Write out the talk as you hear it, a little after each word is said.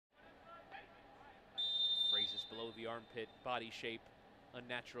below the armpit, body shape,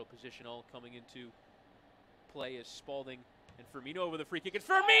 unnatural position all coming into play as Spalding and Firmino with a free kick. It's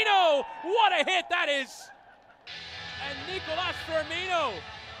Firmino! What a hit that is! And Nicolas Firmino,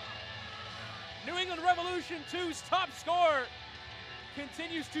 New England Revolution 2's top scorer,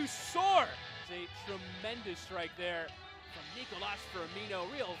 continues to soar. It's a tremendous strike there from Nicolas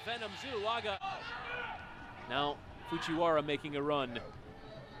Firmino. Real venom. Zuluaga. Now Fujiwara making a run.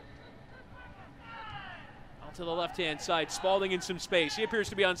 Out to the left-hand side. Spalding in some space. He appears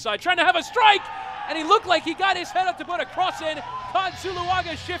to be onside, trying to have a strike, and he looked like he got his head up to put a cross in. Caught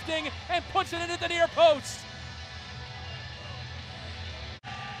Zuluaga shifting and puts it into the near post.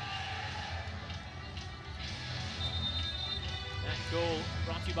 That goal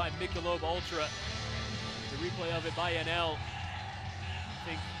brought to you by Michelob Ultra. The replay of it by NL. I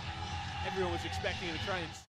think everyone was expecting him to try and